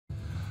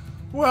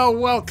Well,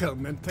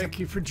 welcome, and thank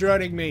you for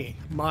joining me.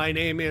 My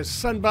name is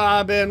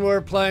Sunbob, and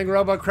we're playing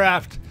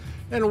Robocraft.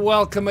 And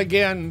welcome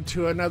again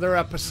to another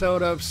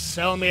episode of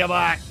Sell Me a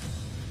Bot.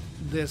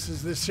 This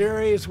is the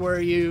series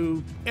where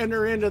you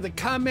enter into the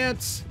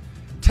comments,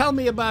 tell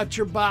me about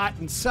your bot,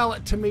 and sell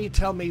it to me.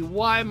 Tell me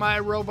why my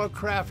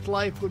Robocraft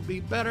life would be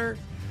better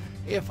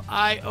if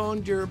I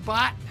owned your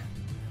bot.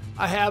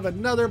 I have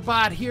another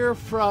bot here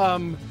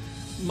from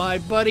my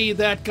buddy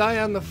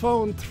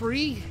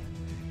Thatguyonthephone3.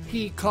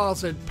 He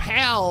calls it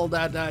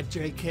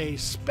pal.jk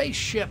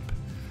Spaceship.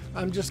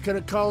 I'm just going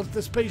to call it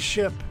the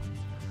Spaceship.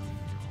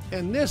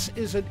 And this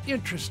is an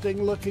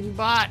interesting looking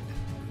bot.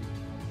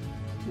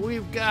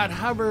 We've got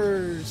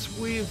hovers,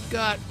 we've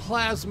got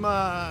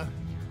plasma,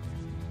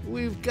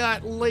 we've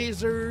got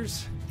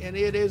lasers, and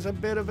it is a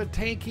bit of a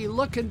tanky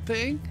looking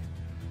thing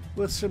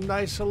with some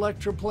nice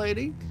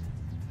electroplating.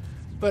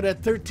 But at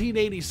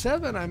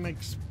 1387,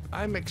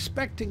 I'm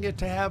expecting it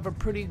to have a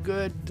pretty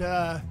good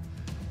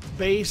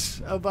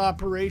base of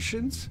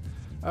operations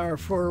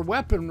for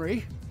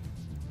weaponry.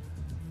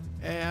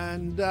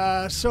 And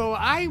so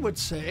I would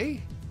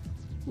say,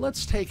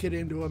 let's take it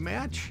into a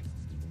match.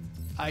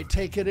 I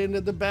take it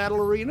into the battle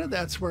arena.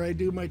 That's where I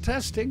do my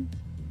testing.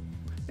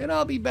 And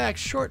I'll be back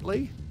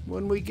shortly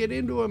when we get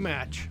into a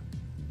match.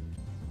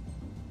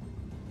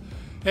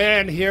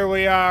 And here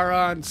we are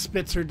on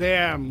Spitzer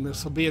Dam.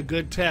 This will be a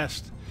good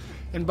test.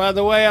 And by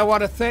the way, I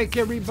want to thank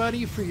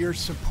everybody for your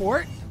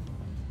support.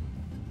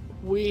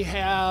 We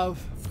are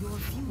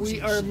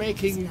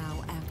making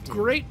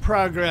great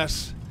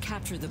progress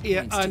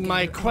on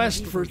my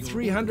quest for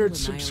 300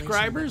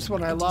 subscribers.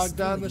 When I logged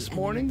on this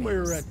morning, we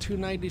were at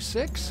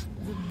 296.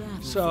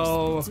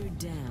 So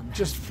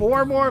just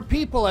 4 more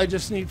people. I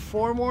just need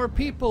 4 more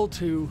people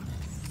to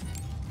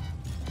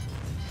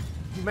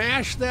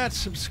mash that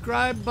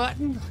subscribe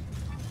button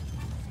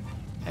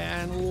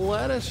and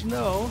let us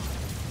know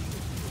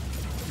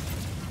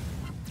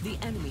the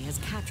enemy has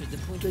captured the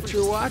point that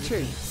you're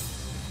watching.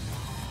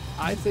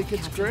 I think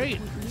it's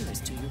great.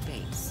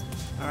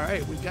 All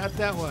right, we got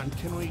that one.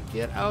 Can we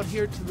get out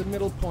here to the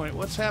middle point?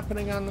 What's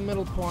happening on the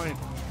middle point?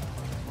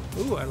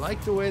 Ooh, I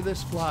like the way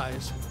this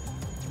flies.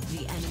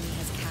 The enemy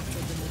has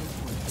captured the middle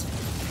point.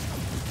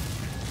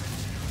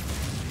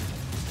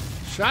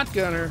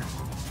 Shotgunner.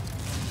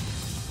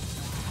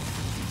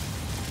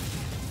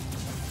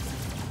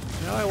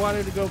 Now I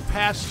wanted to go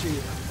past you.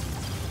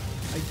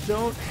 I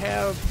don't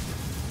have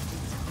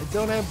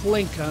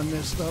blink on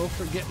this though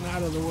for getting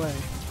out of the way.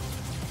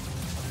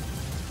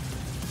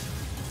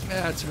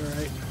 That's all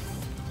right.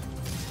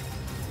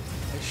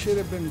 I should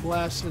have been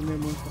blasting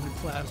him with my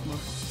plasma.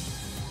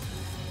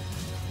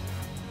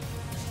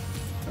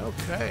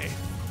 Okay.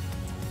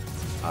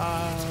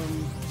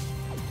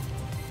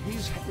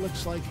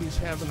 Looks like he's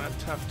having a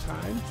tough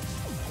time.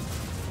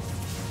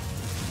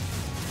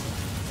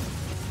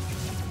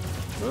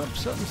 Oops,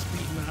 something's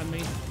beating on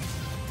me.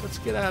 Let's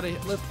get out of here.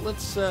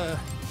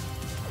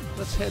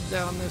 Let's head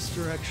down this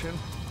direction.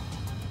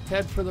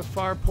 Head for the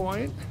far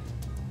point.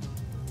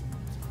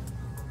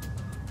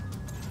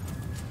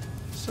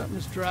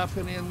 Something's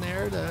dropping in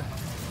there to...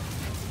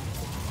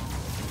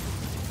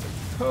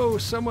 Oh,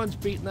 someone's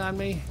beating on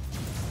me.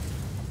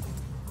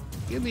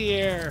 In the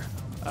air.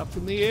 Up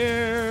in the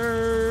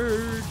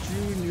air,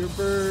 Junior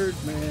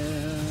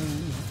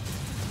Birdman.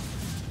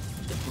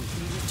 The point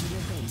to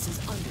your base is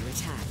under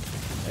attack.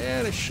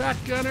 And a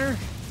shotgunner.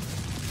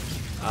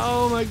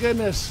 Oh my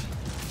goodness.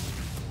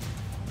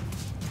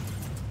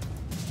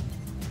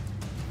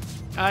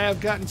 I have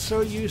gotten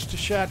so used to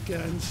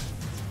shotguns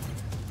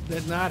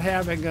that not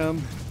having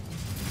them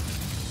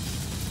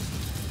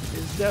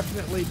is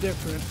definitely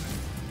different.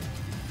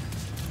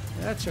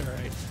 That's all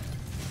right.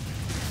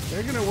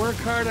 They're going to work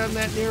hard on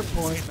that near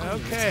point.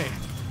 Okay.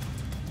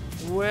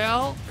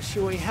 Well,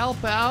 should we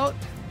help out?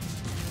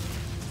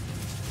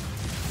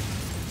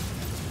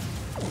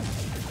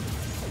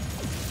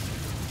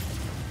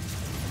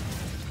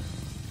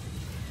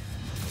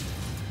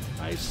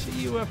 I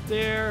see you up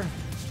there.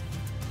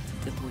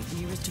 The point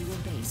nearest to your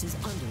base is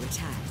under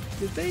attack.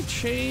 Did they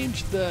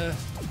change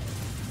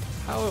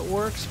how it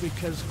works?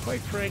 Because quite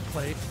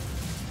frankly,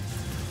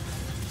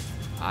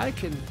 I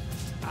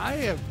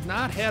have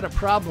not had a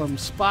problem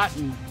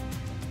spotting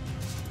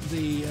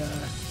the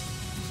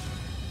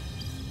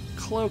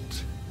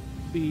cloaked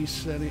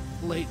beasts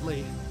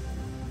lately.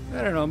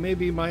 I don't know,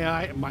 maybe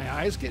my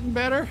eye's getting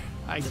better?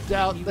 I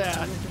doubt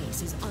that.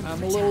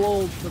 I'm a little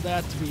old for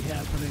that to be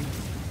happening.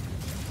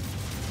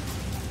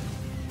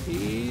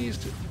 He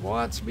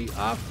wants me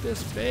off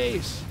this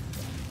base.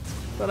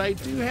 But I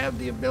do have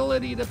the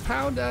ability to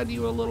pound on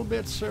you a little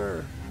bit,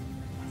 sir.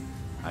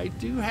 I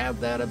do have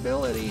that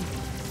ability.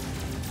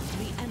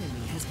 The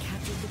enemy has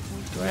captured the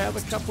point. Do I have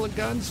a couple of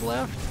guns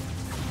left?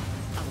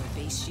 Our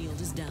base shield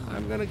is down.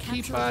 I'm gonna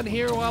keep on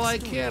here while I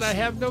can. I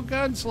have no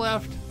guns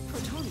left.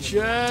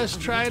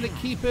 Just trying to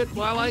keep it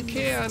while I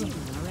can.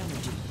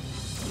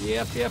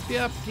 Yep.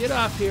 Get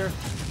off here.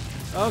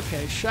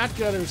 Okay,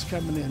 shotgunner's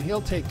coming in.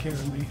 He'll take care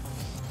of me.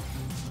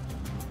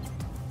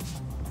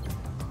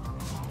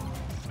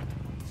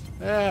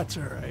 That's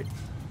all right.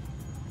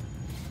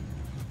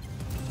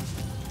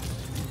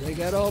 They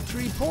got all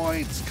 3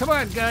 points. Come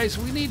on, guys.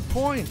 We need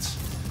points.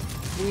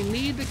 We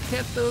need to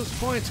get those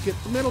points. Get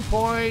the middle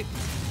point.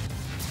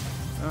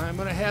 I'm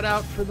going to head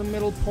out for the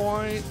middle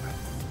point.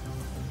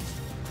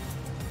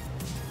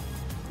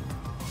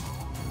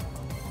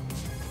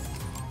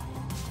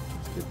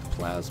 Let's get the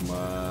plasma.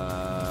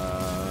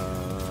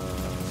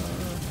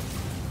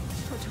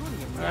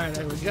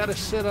 Alright, we got to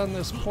sit on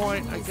this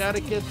point. I got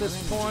to get this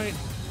point.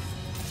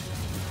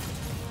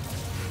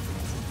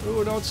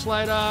 Ooh, don't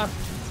slide off.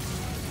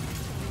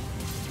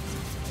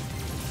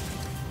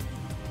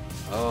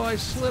 Oh, I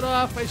slid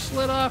off. I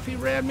slid off. He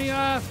ran me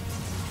off.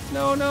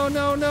 No, no,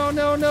 no, no,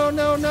 no, no,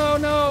 no, no,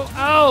 no.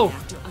 Oh!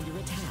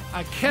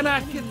 I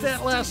cannot get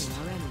that last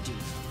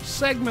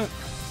segment.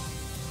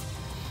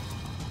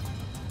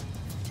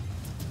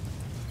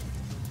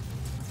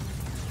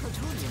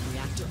 Plutonium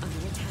reactor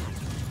under attack.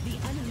 The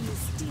enemy is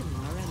stealing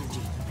our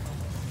energy.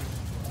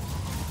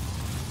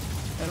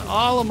 And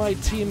all of my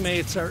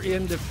teammates are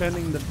in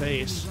defending the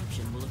base.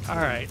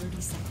 Alright.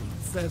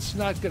 That's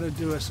not going to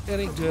do us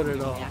any good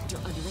at all.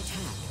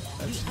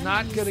 That's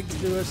not going to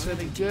do us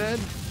any good.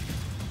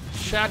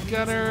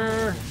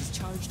 Shotgunner.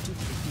 Charged to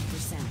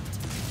 50%.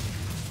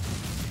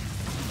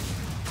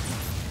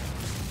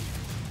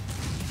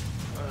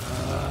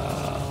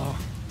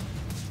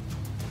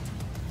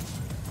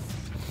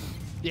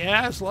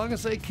 Yeah, as long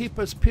as they keep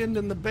us pinned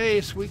in the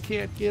base, we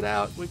can't get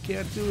out. We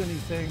can't do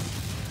anything.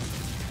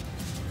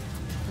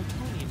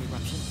 Plutonium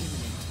eruption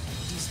imminent.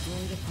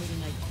 Destroy the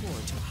protonite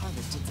core to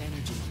harvest its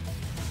energy.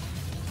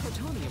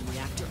 Plutonium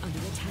reactor under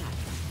attack.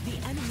 The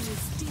enemy is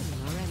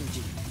stealing our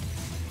energy.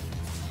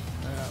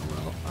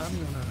 Well, I'm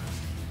gonna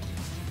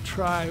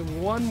try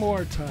one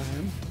more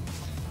time.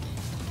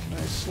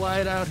 I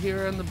slide out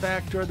here in the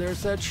back door.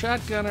 There's that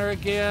shotgunner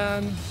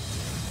again.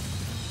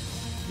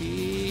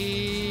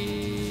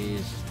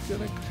 He's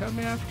gonna come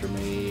after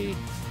me.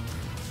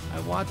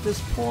 I want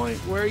this point.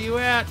 Where are you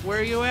at? Where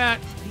are you at?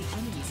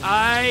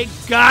 I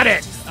got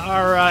it!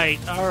 Alright,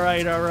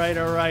 alright, alright,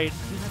 alright.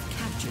 You have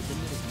captured the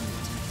middle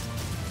point.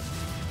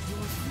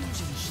 Your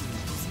fusion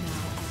shield is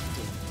now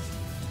active.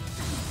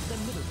 The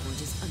middle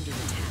point is under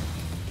attack.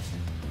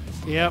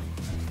 Yep.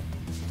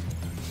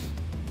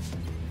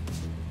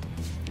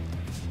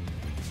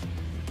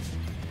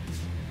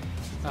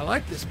 I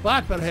like this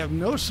bot, but I have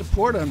no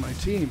support on my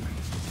team.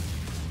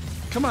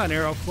 Come on,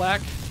 Arrow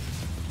Flak.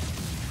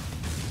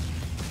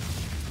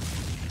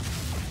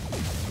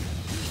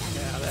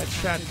 Yeah, that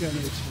shotgun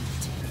is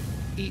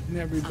eating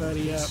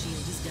everybody up.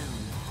 Shield is down.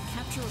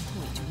 Capture a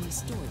point to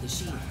restore the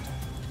shield.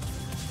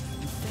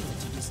 You failed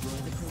to destroy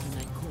the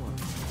protonite core.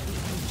 The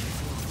energy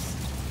is lost.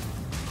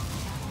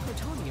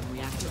 Plutonium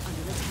reactor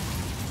under attack.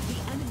 The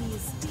enemy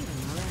is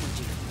stealing our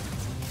energy.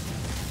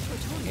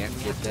 Can't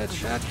get that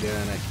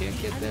shotgun. I can't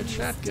get that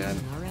shotgun.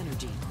 Our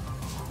energy.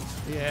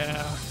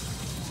 Yeah.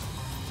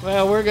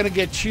 Well, we're going to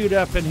get chewed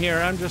up in here.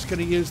 I'm just going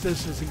to use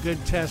this as a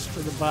good test for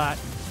the bot.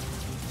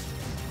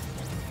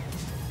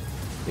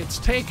 It's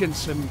taken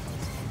some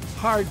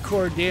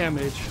hardcore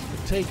damage.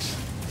 It takes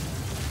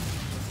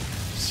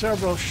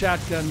several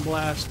shotgun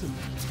blasts to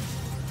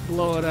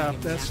blow it up.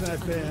 That's not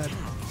bad.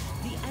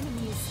 The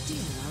enemy is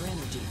stealing our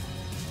energy.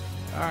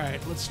 All right,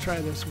 let's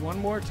try this one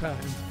more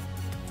time.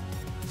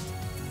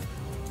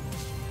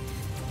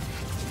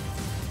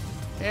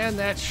 And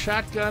that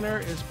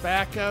shotgunner is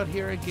back out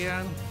here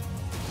again.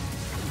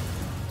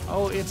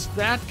 Oh, it's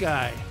that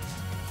guy.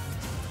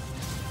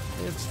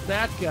 It's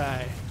that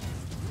guy.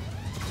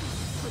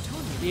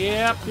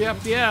 Yep,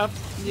 yep, yep.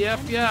 Yep,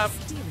 yep.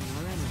 Stealing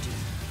our energy.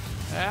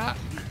 Ah.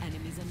 The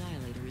enemy's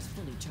annihilator is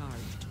fully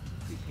charged.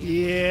 Prepare.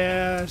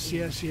 Yes,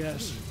 yes,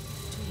 yes. 2,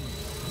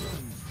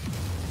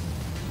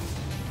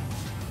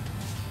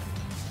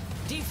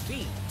 1.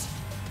 Defeat.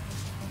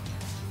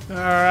 All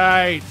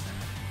right.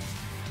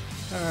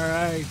 All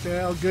right.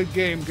 Well, good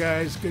game,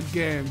 guys. Good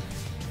game.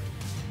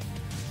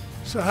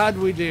 So how'd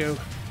we do?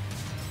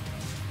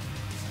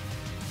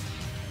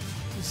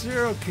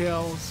 0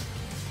 kills,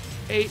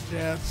 8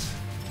 deaths,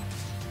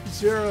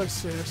 0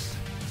 assists.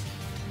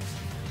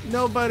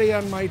 Nobody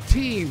on my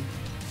team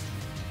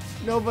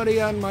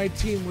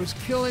was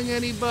killing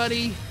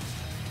anybody.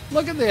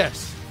 Look at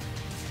this.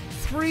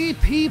 3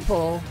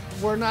 people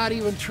were not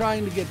even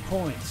trying to get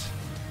points.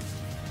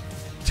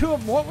 2 of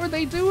them, what were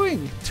they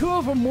doing? 2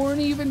 of them weren't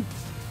even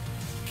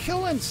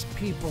killing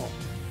people.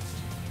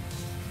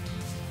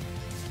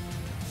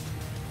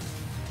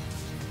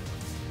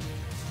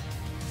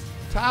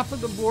 Top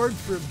of the board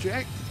for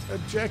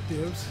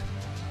objectives.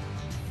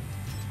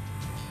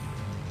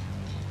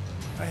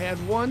 I had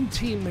one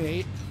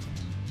teammate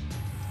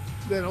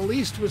that at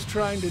least was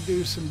trying to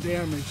do some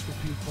damage to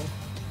people.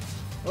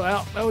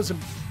 Well, that was a...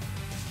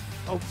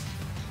 Oh.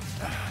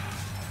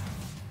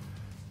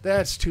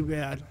 That's too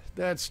bad.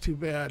 That's too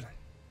bad.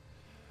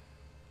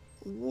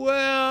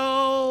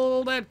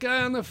 Well, that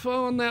guy on the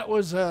phone, that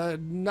was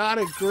not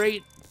a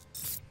great...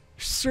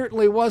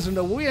 Certainly wasn't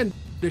a win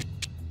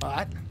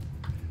shot.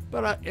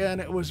 But and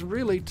it was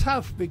really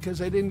tough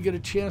because I didn't get a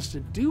chance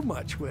to do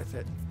much with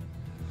it.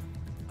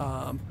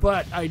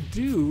 But I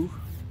do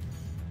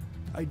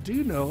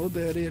know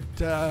that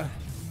it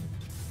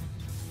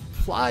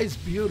flies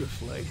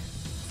beautifully.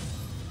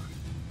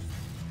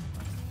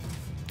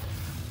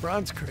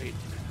 Bronze crate.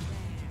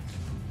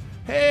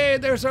 Hey,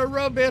 there's our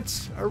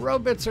robits. Our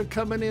robits are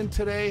coming in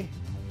today.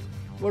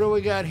 What do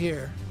we got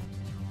here?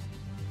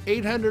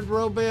 800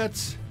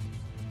 robits.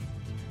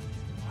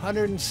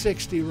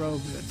 160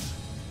 robits.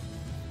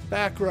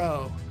 Back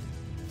row.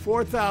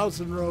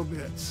 4,000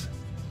 robits.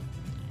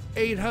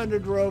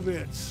 800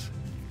 robits.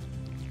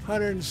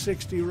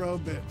 160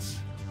 robits.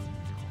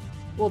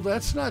 Well,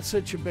 that's not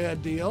such a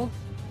bad deal.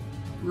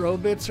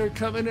 Robits are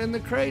coming in the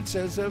crates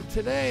as of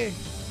today.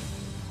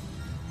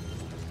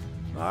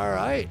 All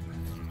right.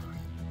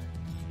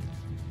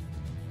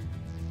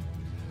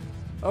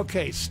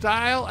 Okay,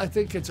 style, I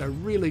think it's a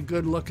really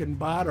good looking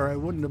bot, or I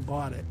wouldn't have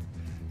bought it.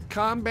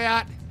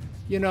 Combat,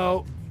 you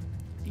know,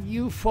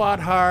 you fought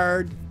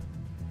hard.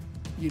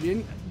 You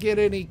didn't get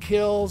any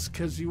kills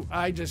because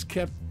I just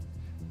kept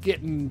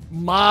getting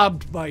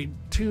mobbed by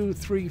 2,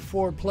 3,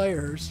 4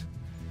 players.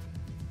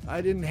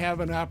 I didn't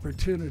have an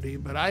opportunity,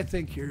 but I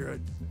think you're a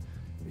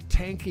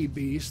tanky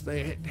beast.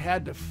 They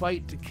had to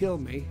fight to kill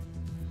me.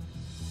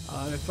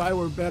 If I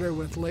were better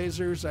with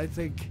lasers, I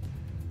think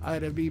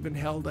I'd have even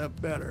held up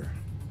better.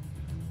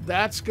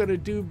 That's going to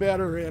do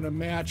better in a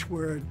match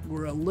where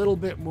we're a little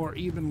bit more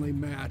evenly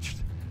matched.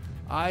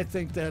 I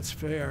think that's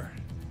fair.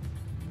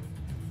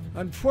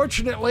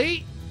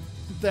 Unfortunately,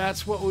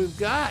 that's what we've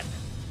got.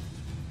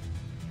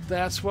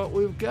 That's what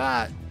we've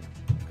got.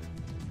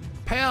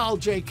 Pal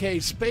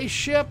JK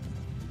Spaceship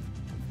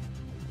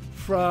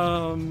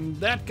from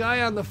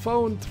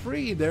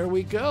Thatguyonthephone3. There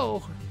we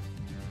go.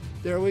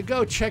 There we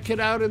go. Check it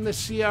out in the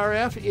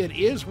CRF. It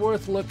is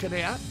worth looking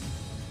at.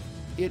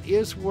 It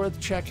is worth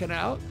checking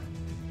out.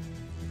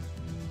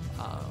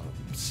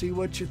 See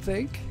what you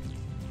think.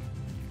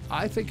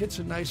 I think it's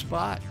a nice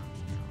bot.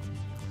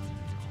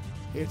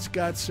 It's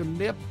got some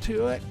nip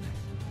to it.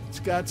 It's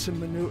got some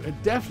maneuver.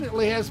 It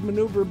definitely has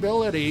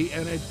maneuverability,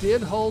 and it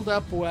did hold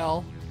up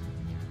well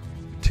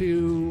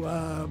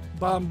to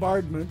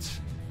bombardments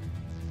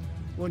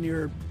when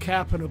you're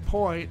capping a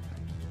point.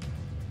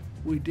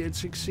 We did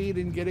succeed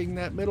in getting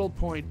that middle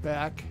point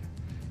back,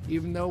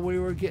 even though we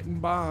were getting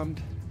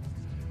bombed.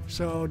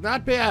 So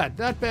not bad,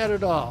 not bad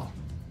at all.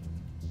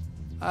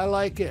 I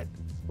like it.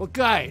 Well,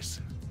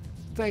 guys,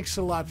 thanks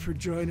a lot for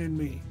joining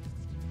me.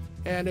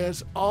 And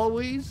as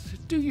always,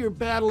 do your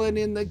battling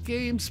in the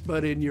games,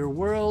 but in your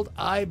world,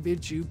 I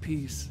bid you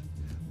peace.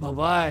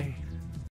 Bye-bye.